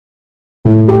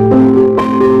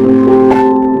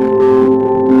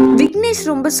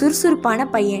சுறுசுறுப்பான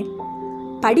பையன்,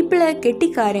 படிப்பில்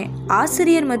கெட்டிக்காரன்.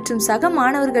 ஆசிரியர் மற்றும் சக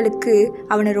மாணவர்களுக்கு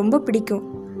அவனை ரொம்ப பிடிக்கும்.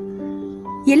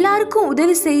 எல்லாருக்கும்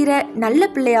உதவி செய்கிற நல்ல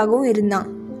பிள்ளையாகவும் இருந்தான்.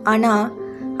 ஆனால்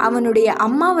அவனுடைய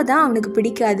அம்மாவை தான் அவனுக்கு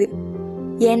பிடிக்காது.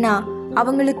 ஏன்னா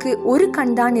அவங்களுக்கு ஒரு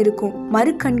கண் தான் இருக்கும்,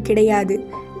 மறு கண் கிடையாது.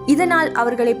 இதனால்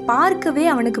அவர்களை பார்க்கவே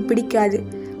அவனுக்கு பிடிக்காது.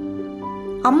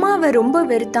 அம்மாவை ரொம்ப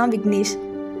வெறுத்தான் விக்னேஷ்.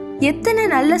 எத்தனை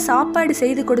நல்ல சாப்பாடு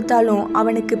செய்து கொடுத்தாலும்,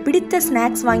 அவனுக்கு பிடித்த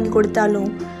ஸ்நாக்ஸ் வாங்கி கொடுத்தாலும்,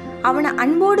 அவனை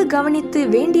அன்போடு கவனித்து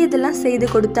வேண்டியதெல்லாம் செய்து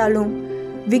கொடுத்தாலும்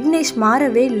விக்னேஷ்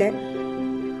மாறவே இல்லை.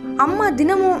 அம்மா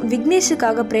தினமும்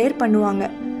விக்னேஷுக்காக ப்ரேயர் பண்ணுவாங்க.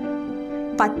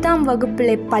 10ஆம்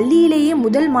வகுப்பில் பள்ளியிலேயே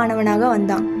முதல் மாணவனாக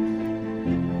வந்தான்.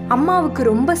 அம்மாவுக்கு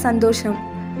ரொம்ப சந்தோஷம்.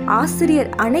 ஆசிரியர்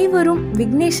அனைவரும்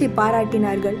விக்னேஷை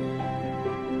பாராட்டினார்கள்.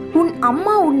 உன்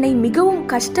அம்மா உன்னை மிகவும்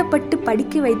கஷ்டப்பட்டு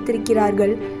படிக்க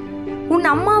வைத்திருக்கிறார்கள், உன்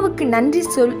அம்மாவுக்கு நன்றி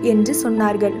சொல் என்று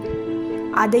சொன்னார்கள்.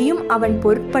 அதையும் அவன்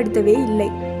பொருட்படுத்தவே இல்லை.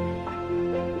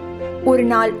 ஒரு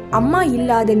நாள் அம்மா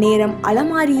இல்லாத நேரம்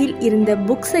அலமாரியில் இருந்த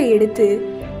புக்ஸை எடுத்து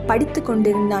படித்து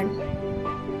கொண்டிருந்தான்.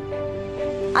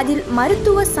 அதில்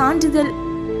மருத்துவ சான்றிதழ்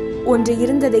ஒன்று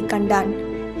இருந்ததை கண்டான்.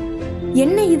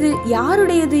 என்ன இது,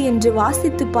 யாருடையது என்று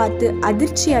வாசித்து பார்த்து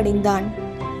அதிர்ச்சி அடைந்தான்.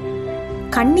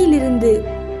 கண்ணிலிருந்து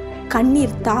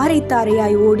கண்ணீர் தாரை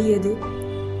தாரையாய் ஓடியது.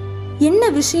 என்ன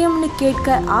விஷயம்னு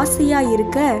கேட்க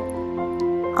ஆசையாயிருக்க,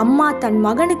 அம்மா தன்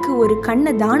மகனுக்கு ஒரு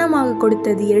கண்ணை தானமாக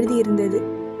கொடுத்தது எழுதியிருந்தது.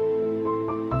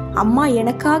 அம்மா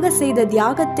எனக்காக செய்த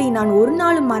தியாகத்தை நான் ஒரு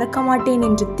நாளும் மறக்க மாட்டேன்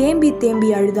என்று தேம்பி தேம்பி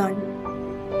அழுதான்.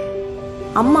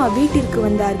 அம்மா வீட்டிற்கு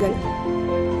வந்தார்கள்.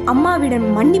 அம்மாவிடம்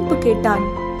மன்னிப்பு கேட்டான்.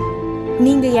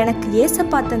 நீங்க எனக்கு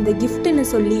ஏசப்பா தந்த கிஃப்ட்னு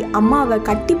சொல்லி அம்மாவை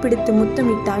கட்டி பிடித்து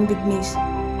முத்தமிட்டான் விக்னேஷ்.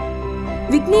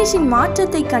 விக்னேஷின்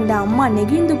மாற்றத்தை கண்ட அம்மா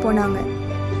நெகிழ்ந்து போனாங்க.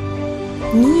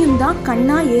 நீயும் தான்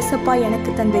கண்ணா ஏசப்பா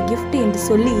எனக்கு தந்த கிஃப்ட் என்று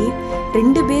சொல்லி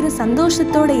 2 பேரும்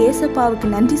சந்தோஷத்தோட ஏசப்பாவுக்கு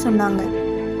நன்றி சொன்னாங்க.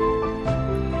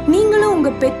 நீங்களும் உங்க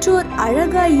பெற்றோர்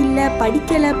அழகா இல்ல,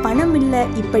 படிக்கல, பணம் இல்ல,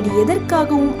 இப்படி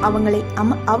எதற்காகவும் அவங்களை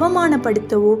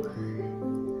அவமானப்படுத்தவோ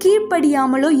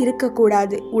கீழ்ப்படியாமலோ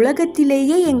இருக்கக்கூடாது.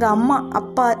 உலகத்திலேயே எங்க அம்மா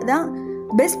அப்பா தான்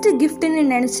பெஸ்ட் கிஃப்ட்னு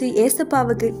நினைச்சு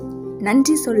ஏசப்பாவுக்கு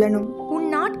நன்றி சொல்லணும். உன்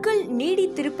நாட்கள்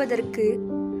நீடித்திருப்பதற்கு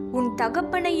உன்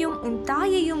தகப்பனையும் உன்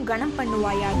தாயையும் கனம்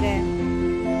பண்ணுவாயாக.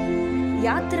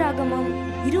 யாத்திராகமம்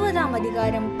 20ஆம்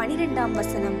அதிகாரம் 12ஆம்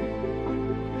வசனம்.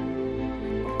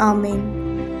 ஆமென்.